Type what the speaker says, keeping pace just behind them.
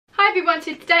everyone,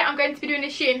 so today I'm going to be doing a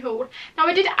Shein haul. Now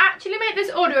I did actually make this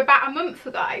order about a month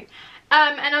ago, and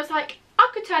I was like, I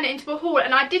could turn it into a haul,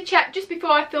 and I did check just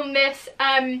before I filmed this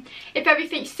if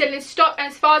everything's still in stock, and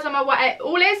as far as I'm aware it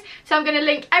all is. So I'm going to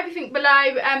link everything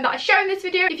below that I show in this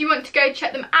video if you want to go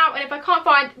check them out, and if I can't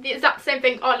find the exact same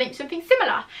thing, I'll link something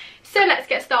similar. So let's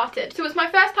get started. So it's my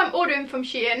first time ordering from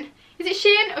Shein. Is it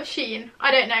Shein or Shein?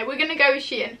 I don't know. We're going to go with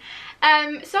Shein.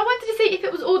 So I wanted to see if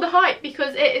it was all the hype,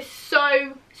 because it is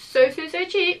so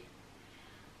cheap.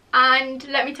 And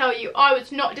let me tell you, I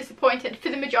was not disappointed for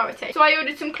the majority. So I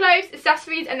ordered some clothes,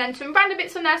 accessories, and then some random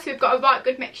bits on there, so we've got a right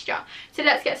good mixture. So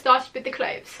let's get started with the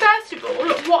clothes. First of all,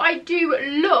 what I do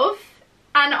love,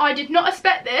 and I did not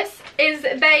expect this, is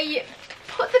they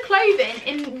put the clothing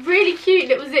in really cute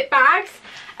little zip bags.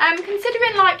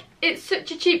 Considering like it's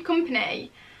such a cheap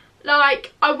company,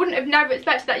 like I wouldn't have never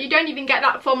expected that. You don't even get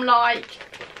that from like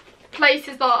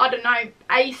places like, I don't know,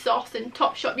 ASOS and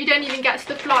Topshop. You don't even get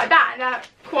stuff like that, and they're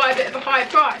quite a bit of a higher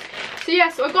price. So yeah,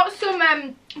 so I got some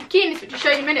bikinis, which I'll show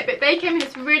you in a minute, but they came in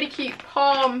this really cute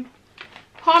palm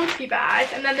tree bag,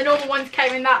 and then the normal ones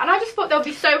came in that, and I just thought they'll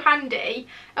be so handy,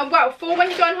 and well, for when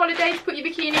you go on holiday to put your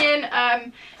bikini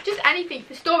in, just anything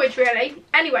for storage really.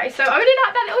 Anyway, so I really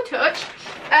like that little touch.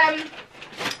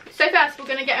 So first we're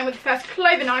going to get in with the first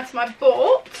clothing item I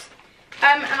bought.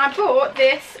 And I bought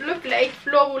this lovely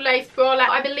floral lace bralette.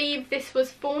 I believe this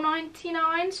was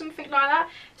 $4.99, something like that.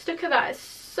 Just look at that, it's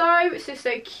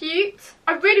so cute.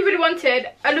 I really wanted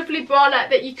a lovely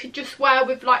bralette that you could just wear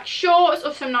with like shorts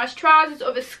or some nice trousers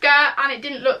or a skirt, and it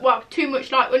didn't look, well, too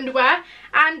much like underwear.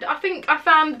 And I think I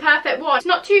found the perfect one. It's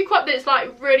not too cropped that it's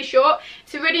like really short.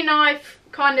 It's a really nice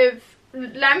kind of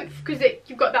length, because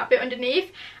you've got that bit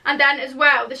underneath, and then as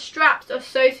well the straps are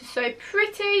so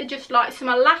pretty, just like some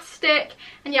elastic.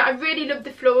 And yeah, I really love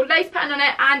the floral lace pattern on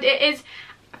it, and it is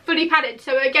fully padded,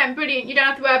 so again, brilliant. You don't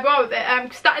have to wear a bra with it,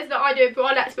 because that is the idea of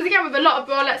bralettes. But again, with a lot of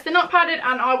bralettes, they're not padded,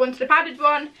 and I wanted a padded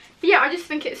one. But yeah, I just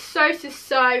think it's so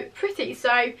pretty.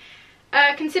 So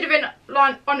considering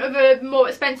like on other more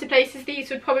expensive places, these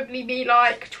would probably be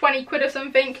like 20 quid or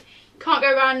something. Can't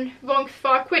go around wrong for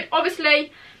 5 quid.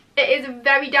 Obviously it is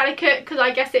very delicate, because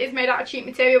I guess it is made out of cheap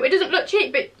material. It doesn't look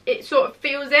cheap, but it sort of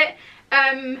feels it.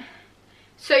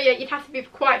 So yeah, you'd have to be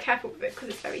quite careful with it, because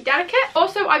it's very delicate.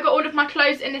 Also, I got all of my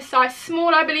clothes in a size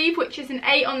small, I believe, which is an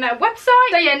 8 on their website.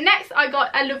 So yeah, next I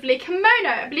got a lovely kimono.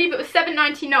 I believe it was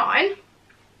 $7.99.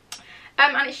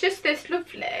 And it's just this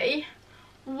lovely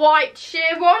white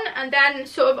sheer one, and then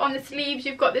sort of on the sleeves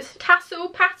you've got this tassel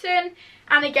pattern,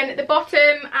 and again at the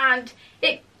bottom, and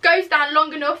it goes down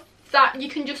long enough that you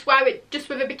can just wear it just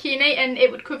with a bikini and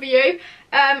it would cover you.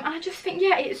 And I just think,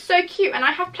 yeah, it's so cute. And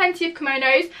I have plenty of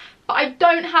kimonos, but I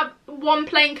don't have one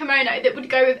plain kimono that would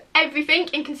go with everything.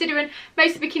 And considering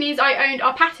most of the bikinis I owned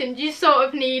are patterned, you sort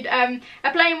of need a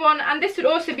plain one. And this would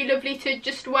also be lovely to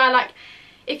just wear, like,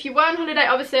 if you were on holiday.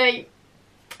 Obviously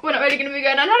we're not really going to be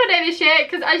going on holiday this year,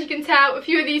 because as you can tell, a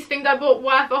few of these things I bought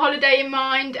were for holiday in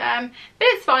mind, but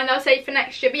it's fine, they'll save for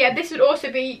next year. But yeah, this would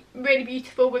also be really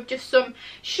beautiful with just some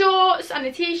shorts and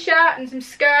a t-shirt and some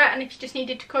skirt, and if you just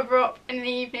needed to cover up in the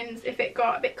evenings if it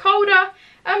got a bit colder.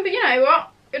 But you know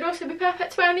what, it'd also be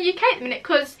perfect to wear in the UK at the minute,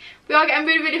 because we are getting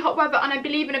really hot weather, and I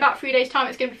believe in about 3 days time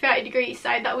it's going to be 30 degrees, so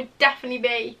that would definitely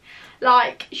be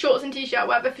like shorts and t-shirt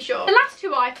weather for sure. The last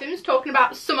two items, talking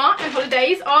about summer and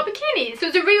holidays, are bikinis. So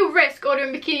it's a real risk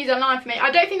ordering bikinis online for me. I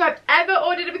don't think I've ever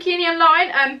ordered a bikini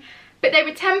online, but they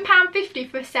were £10.50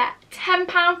 for a set.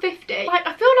 £10.50. Like,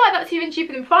 I feel like that's even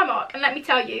cheaper than Primark, and let me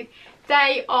tell you,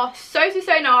 they are so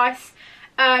nice.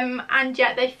 And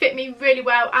yeah, they fit me really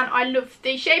well, and I love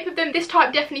the shape of them. This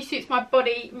type definitely suits my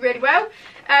body really well.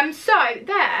 So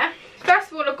there,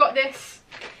 first of all, I've got this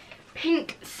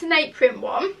pink snake print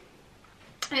one,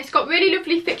 and it's got really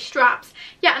lovely thick straps.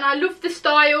 Yeah, and I love the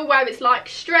style where it's like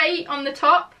straight on the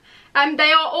top.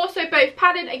 They are also both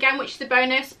padded again, which is a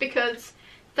bonus, because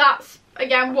that's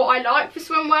again what I like for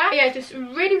swimwear. Yeah, just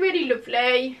really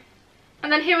lovely. And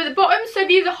then here are the bottoms. So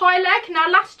these are high leg. Now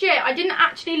last year I didn't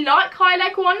actually like high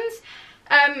leg ones,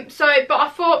 but I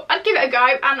thought I'd give it a go,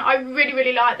 and I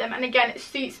really like them, and again it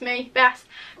suits me best.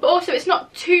 But also it's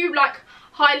not too like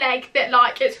high leg that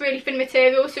like it's really thin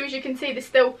material, so as you can see there's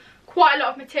still quite a lot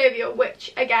of material,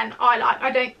 which again I like.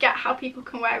 I don't get how people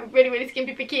can wear really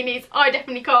skimpy bikinis. I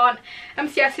definitely can't.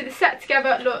 So yeah, so the set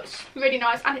together looks really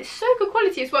nice, and it's so good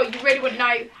quality as well. You really wouldn't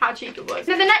know how cheap it was.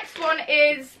 So the next one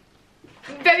is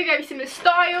very similar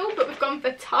style, but we've gone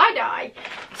for tie-dye.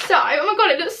 So oh my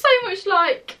god, it looks so much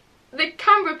like, the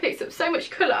camera picks up so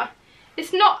much colour.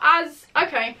 It's not as,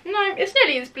 okay, no, it's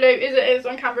nearly as blue as it is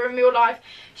on camera in real life.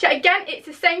 So again, it's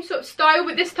the same sort of style,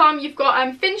 but this time you've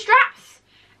got thin straps.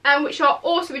 which are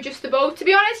also adjustable. To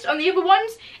be honest, on the other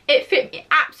ones, it fit me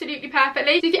absolutely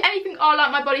perfectly. So if you're anything are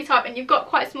like my body type and you've got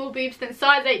quite small boobs, then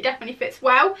size 8 definitely fits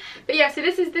well. But yeah, so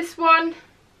this is this one,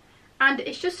 and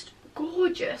it's just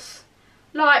gorgeous.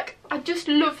 Like, I just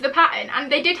love the pattern.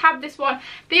 And they did have this one.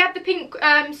 They had the pink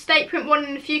snake print one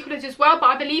in a few colours as well, but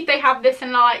I believe they have this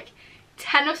in like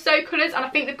 10 or so colours, and I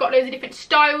think they've got loads of different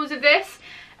styles of this.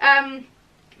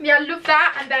 Yeah, I love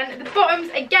that. And then the bottoms,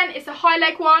 again, it's a high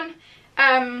leg one.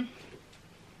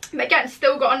 But again,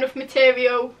 still got enough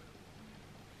material.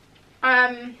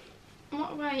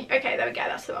 What way? Okay, there we go,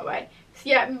 that's the right way. So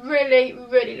yeah, really,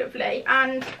 really lovely.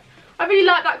 And I really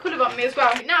like that colour on me as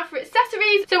well. Now for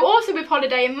accessories, so also with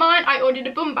holiday in mind, I ordered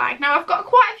a bum bag. Now I've got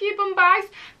quite a few bum bags,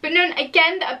 but none,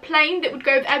 again, that are plain, that would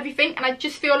go with everything, and I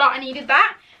just feel like I needed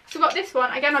that. So I got this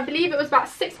one, again, I believe it was about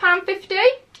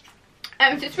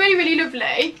 £6.50. So it's really, really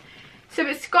lovely. So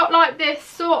it's got like this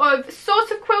sort of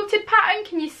quilted pattern,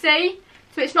 can you see?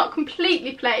 So it's not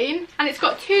completely plain, and it's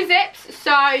got 2 zips,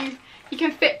 so you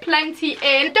can fit plenty in.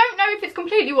 I don't know if it's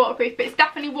completely waterproof, but it's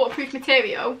definitely waterproof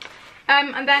material.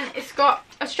 And then it's got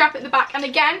a strap at the back, and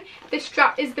again, this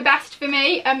strap is the best for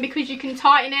me because you can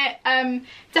tighten it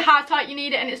to how tight you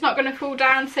need it, and it's not going to fall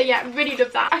down. So yeah, really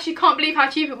love that. Actually can't believe how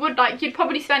cheap it would. Like, you'd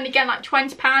probably spend again like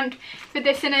 £20 for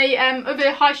this in a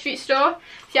other high street store.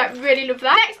 So yeah, really love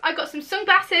that. Next I got some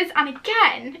sunglasses, and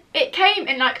again, it came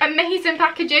in like amazing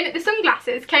packaging. The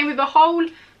sunglasses came with a whole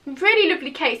really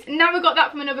lovely case. Never got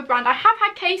that from another brand. I have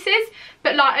had cases,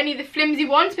 but like only the flimsy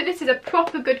ones, but this is a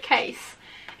proper good case.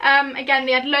 Again,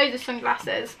 they had loads of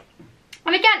sunglasses,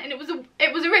 and again, and it was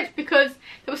a rip because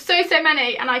there were so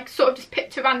many, and I sort of just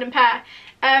picked a random pair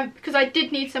because I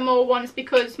did need some more ones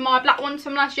because my black ones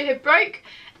from last year had broke,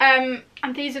 and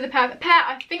these are the perfect pair.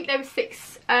 I think they were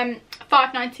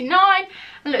 £5.99,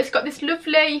 and look, it's got this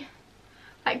lovely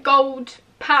like gold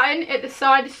pattern at the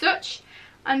side as such,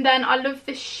 and then I love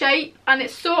this shape, and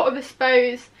it's sort of, I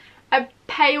suppose, a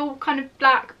pale kind of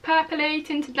black purpley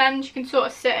tinted lens, you can sort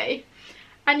of see.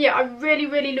 And yeah, I really,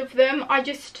 really love them. I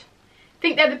just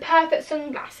think they're the perfect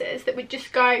sunglasses that would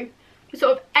just go for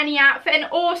sort of any outfit. And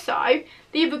also,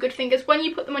 the other good thing is when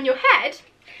you put them on your head,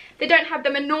 they don't have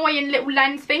them annoying little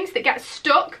lens things that get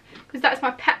stuck, because that's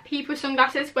my pet peeve with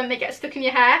sunglasses, when they get stuck in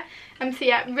your hair. So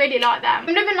yeah, really like them.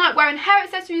 I'm loving like wearing hair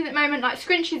accessories at the moment, like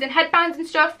scrunchies and headbands and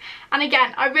stuff. And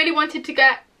again, I really wanted to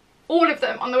get all of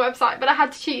them on the website, but I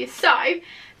had to choose. So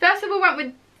first of all, went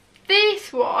with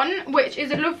this one, which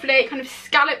is a lovely kind of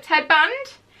scalloped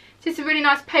headband. So it's a really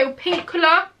nice pale pink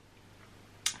colour,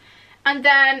 and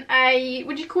then a,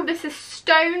 would you call this a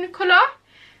stone colour?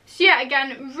 So yeah,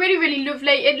 again, really, really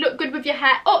lovely. It'd look good with your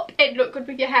hair up, it'd look good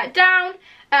with your hair down.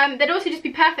 They'd also just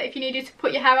be perfect if you needed to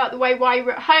put your hair out the way while you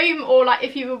were at home, or like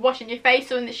if you were washing your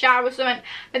face or in the shower or something.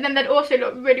 But then they'd also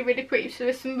look really, really pretty. So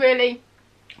there's some really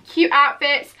cute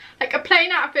outfits, like a plain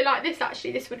outfit like this,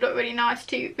 actually this would look really nice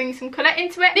to bring some colour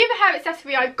into it. The other hair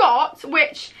accessory I got,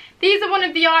 which these are one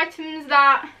of the items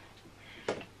that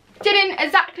didn't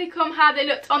exactly come how they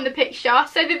looked on the picture.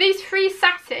 So they're these 3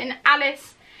 satin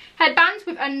Alice headbands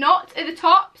with a knot at the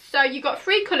top. So you got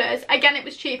 3 colours. Again, it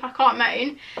was cheap, I can't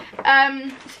moan.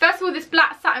 So first of all, this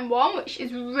black satin one, which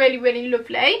is really, really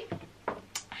lovely.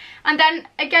 And then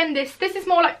again, this is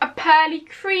more like a pearly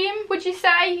cream, would you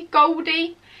say,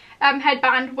 goldy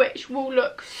headband, which will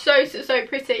look so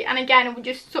pretty, and again, it will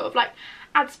just sort of like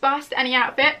add spice to any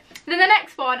outfit. Then the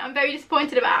next one I'm very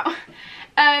disappointed about.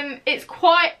 It's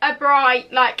quite a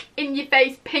bright, like in your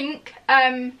face pink.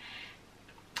 Yeah,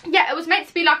 it was meant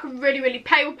to be like a really, really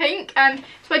pale pink,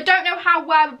 so I don't know how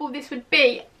wearable this would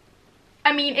be.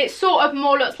 I mean, it sort of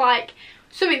more looks like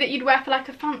something that you'd wear for like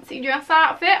a fancy dress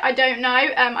outfit. I don't know.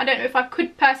 I don't know if I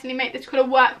could personally make this colour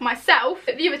work myself,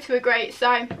 but the other 2 are great. So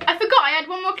I forgot I had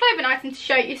one more clothing item to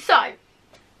show you. So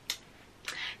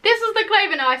this was the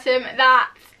clothing item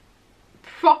that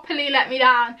properly let me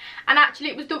down, and actually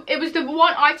it was the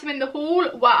one item in the haul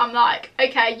where I'm like,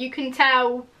 okay, you can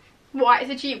tell why it's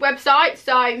a cheap website.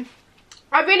 So I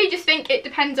really just think it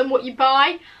depends on what you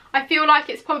buy. I feel like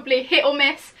it's probably hit or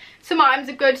miss. Some items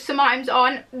are good, some items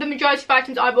aren't. The majority of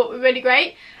items I bought were really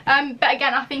great. But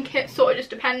again, I think it sort of just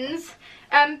depends.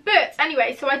 But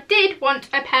anyway, so I did want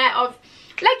a pair of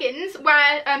leggings,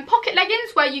 where pocket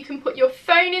leggings, where you can put your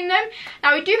phone in them.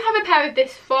 Now, I do have a pair of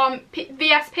this from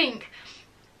VS Pink.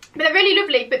 But they're really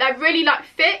lovely, but they're really like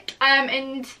thick.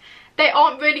 And they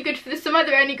aren't really good for the summer,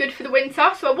 they're only good for the winter.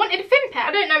 So I wanted a thin pair.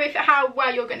 I don't know how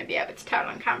well you're going to be able to tell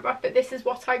on camera, but this is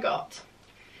what I got.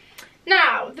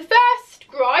 Now, the first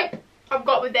gripe I've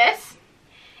got with this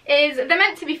is they're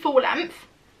meant to be full length.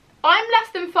 I'm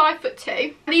less than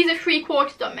 5'2". These are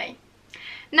 3/4 on me.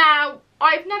 Now,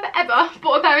 I've never ever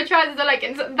bought a pair of trousers or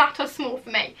leggings that are small for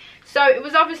me. So it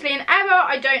was obviously an error.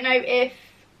 I don't know if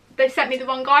they sent me the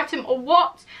wrong item or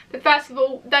what. But first of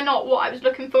all, they're not what I was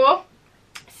looking for.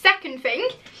 Second thing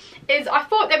is I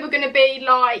thought they were going to be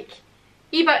like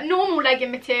either normal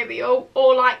legging material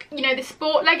or like, you know, the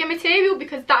sport legging material,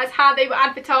 because that is how they were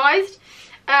advertised.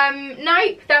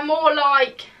 No, they're more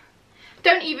like,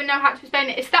 don't even know how to explain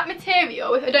it. It's that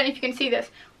material, I don't know if you can see this,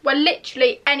 where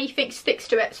literally anything sticks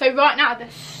to it. So right now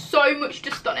there's so much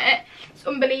dust on it, it's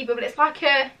unbelievable. It's like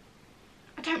a,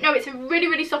 I don't know, it's a really,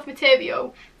 really soft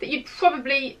material that you'd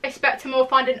probably expect to more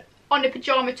find on a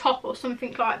pyjama top or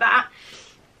something like that.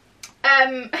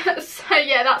 So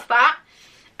yeah, that's that.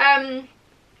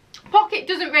 Pocket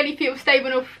doesn't really feel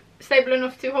stable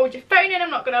enough to hold your phone in,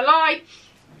 I'm not gonna lie.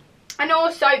 And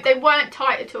also, they weren't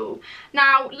tight at all.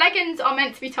 Now, leggings are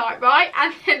meant to be tight, right?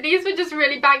 And these were just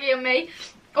really baggy on me.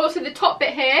 Also, the top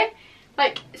bit here,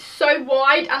 like, so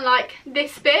wide, and like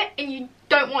this bit, and you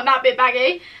don't want that bit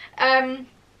baggy.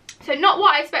 So not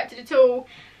what I expected at all.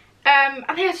 And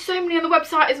they had so many on the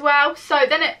website as well. So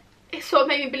then it sort of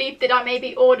made me believe, did I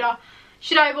maybe order,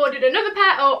 should I have ordered another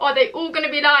pair, or are they all going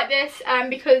to be like this?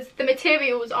 Because the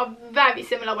materials are very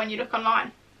similar when you look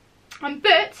online.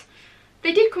 But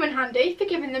they did come in handy for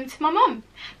giving them to my mum,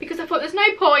 because I thought there's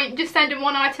no point just sending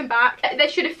one item back. They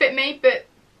should have fit me, but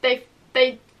they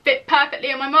fit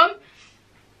perfectly on my mum.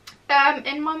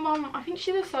 And my mum, I think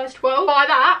she's a size 12. By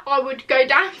that, I would go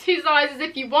down 2 sizes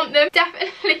if you want them.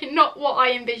 Definitely not what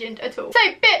I envisioned at all. So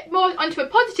a bit more onto a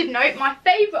positive note, my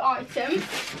favourite item,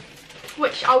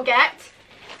 which I'll get,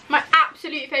 my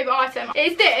absolute favourite item,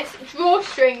 is this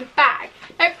drawstring bag.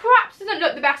 It perhaps doesn't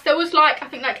look the best. There was like, I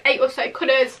think like 8 or so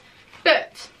colours,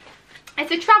 but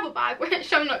it's a travel bag,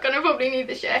 which I'm not going to probably need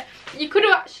this year. You could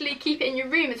actually keep it in your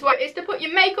room as well. It's to put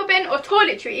your makeup in or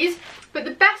toiletries, but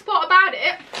the best part about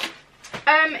it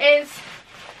is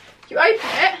you open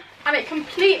it and it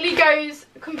completely goes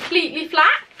completely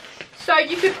flat. So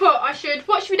you could put,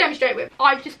 what should we demonstrate with?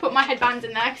 I've just put my headbands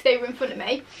in there because they were in front of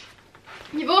me.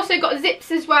 You've also got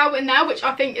zips as well in there, which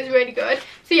I think is really good.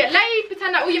 So yeah,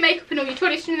 pretend that all your makeup and all your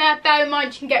toiletries in there. Bear in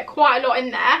mind you can get quite a lot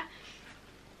in there.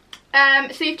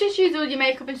 So you've just used all your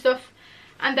makeup and stuff,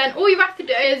 and then all you have to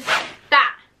do is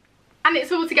that, and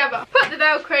it's all together. Put the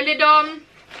Velcro lid on,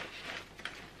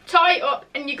 tie it up,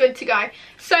 and you're good to go.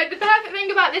 So the perfect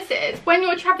thing about this is, when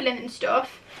you're travelling and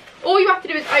stuff, all you have to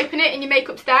do is open it and your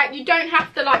makeup's there. You don't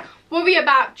have to like worry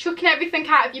about chucking everything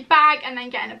out of your bag and then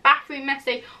getting a bathroom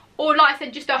messy. Or like I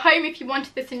said, just at home if you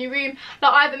wanted this in your room.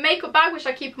 Like I have a makeup bag which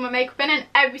I keep all my makeup in, and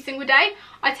every single day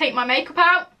I take my makeup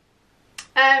out.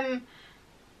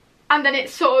 And then it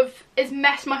sort of is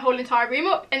messed my whole entire room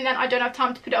up, and then I don't have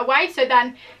time to put it away. So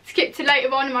then skip to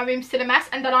later on and my room's still a mess,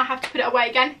 and then I have to put it away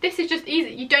again. This is just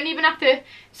easy. You don't even have to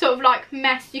sort of like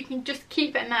mess. You can just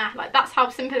keep it in there. Like that's how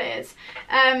simple it is.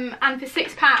 And for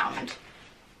 £6,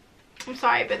 I'm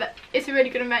sorry, but it's a really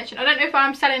good invention. I don't know if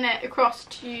I'm selling it across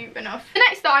to you enough. The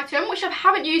next item, which I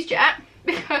haven't used yet,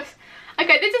 because,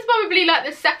 okay, this is probably like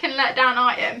the second let down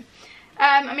item.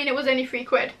 I mean, it was only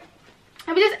 £3.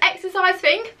 It was this exercise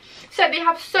thing. So they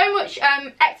have so much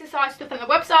exercise stuff on the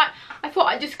website. I thought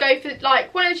I'd just go for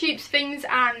like one of the cheapest things,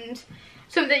 and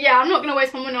something, yeah, I'm not going to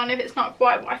waste my money on if it's not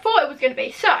quite what I thought it was going to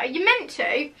be. So you're meant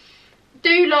to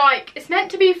do like, it's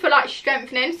meant to be for like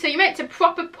strengthening. So you're meant to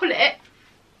proper pull it,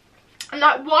 and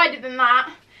like wider than that.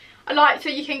 I like, so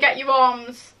you can get your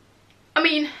arms, I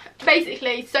mean,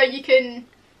 basically, so you can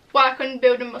work on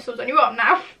building muscles on your arm.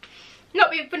 Now,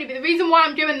 not being funny, but the reason why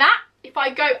I'm doing that, if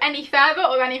I go any further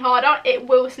or any harder, it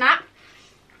will snap.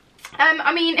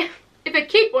 I mean, if a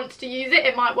kid wants to use it,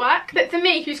 it might work. But for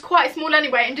me, who's quite small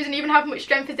anyway and doesn't even have much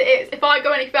strength as it is, if I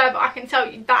go any further, I can tell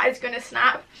you that is going to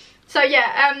snap. So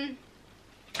yeah,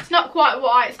 it's not quite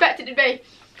what I expected it to be.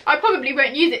 I probably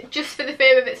won't use it just for the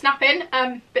fear of it snapping,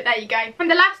 but there you go.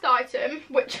 And the last item,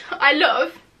 which I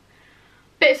love,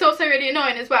 but it's also really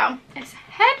annoying as well, is a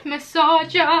head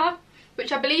massager,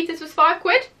 which I believe this was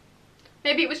 £5.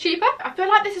 Maybe it was cheaper. I feel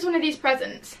like this is one of these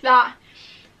presents that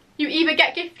you either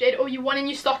get gifted or you want in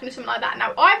your stocking or something like that.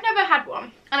 Now, I've never had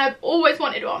one, and I've always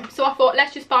wanted one, so I thought,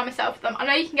 let's just buy myself them. I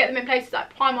know you can get them in places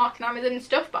like Primark and Amazon and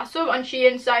stuff, but I saw it on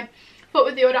Shein, so I thought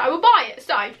with the order I will buy it.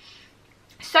 So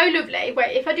lovely.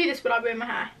 Wait, if I do this, will I ruin my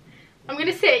hair? I'm going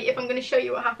to see if I'm going to show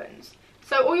you what happens.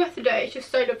 So all you have to do is just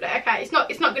so lovely. Okay, it's not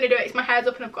going to do it, it's my hair's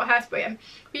up and I've got hairspray in.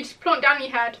 You just plonk down your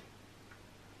head,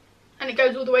 and it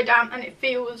goes all the way down, and it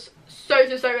feels so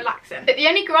relaxing. But the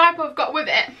only gripe I've got with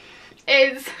it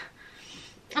is,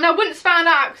 and I wouldn't have found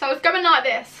out because I was going like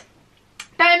this.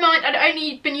 Bear in mind, I'd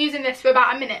only been using this for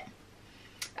about a minute.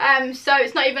 So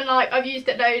it's not even like I've used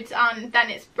it loads and then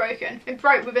it's broken. It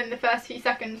broke within the first few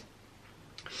seconds.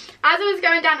 As I was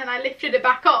going down and I lifted it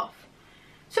back off,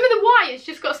 some of the wires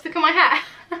just got stuck in my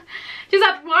hair. Just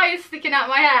had wires sticking out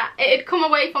my hair. It had come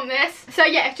away from this. So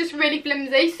yeah, it's just really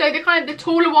flimsy. So the kind of the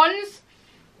taller ones,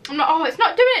 I'm like, oh, it's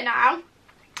not doing it now.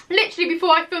 Literally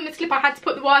before I filmed this clip, I had to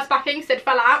put the wires back in because it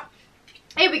fell out.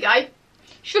 Here we go.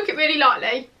 Shook it really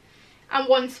lightly and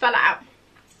one's fell out.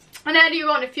 And earlier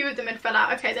on, a few of them had fell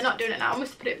out. Okay, they're not doing it now. I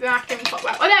must put it back in quite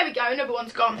well. Oh, there we go. Another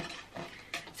one's gone.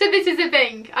 So this is the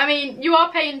thing. I mean, you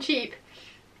are paying cheap.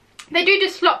 They do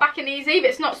just slot back in easy, but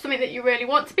it's not something that you really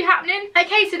want to be happening.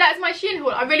 Okay, so that's my Shein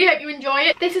haul. I really hope you enjoy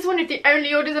it. This is one of the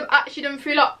only orders I've actually done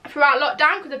throughout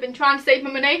lockdown because I've been trying to save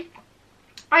my money.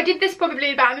 I did this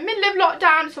probably about in the middle of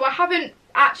lockdown, so I haven't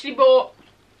actually bought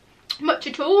much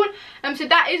at all. So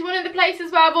that is one of the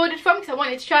places where I've ordered from because I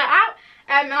wanted to try it out.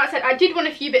 And like I said, I did want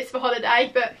a few bits for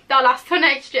holiday, but that'll last for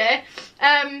next year.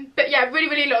 But yeah,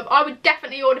 really love. I would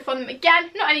definitely order from them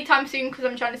again. Not anytime soon because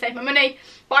I'm trying to save my money.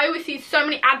 But I always see so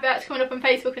many adverts coming up on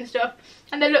Facebook and stuff.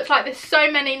 And it looks like there's so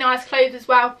many nice clothes as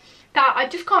well that I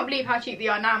just can't believe how cheap they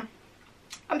are now.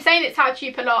 I'm saying it's how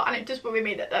cheap a lot, and it does worry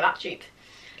me that they're that cheap.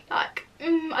 Like,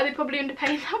 are they probably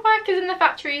underpaying their workers in the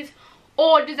factories?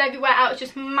 Or does everywhere else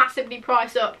just massively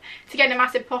price up to get a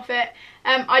massive profit?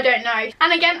 I don't know.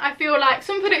 And again, I feel like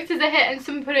some products is a hit and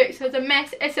some products is a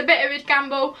miss. It's a bit of a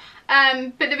gamble,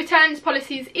 but the returns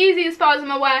policy is easy as far as I'm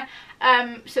aware,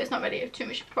 so it's not really too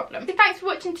much of a problem. So thanks for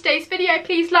watching today's video.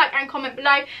 Please like and comment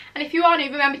below, and if you are new,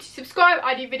 remember to subscribe.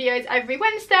 I do videos every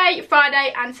Wednesday,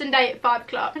 Friday and Sunday at 5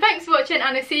 o'clock. Thanks for watching,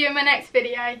 and I'll see you in my next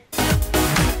video.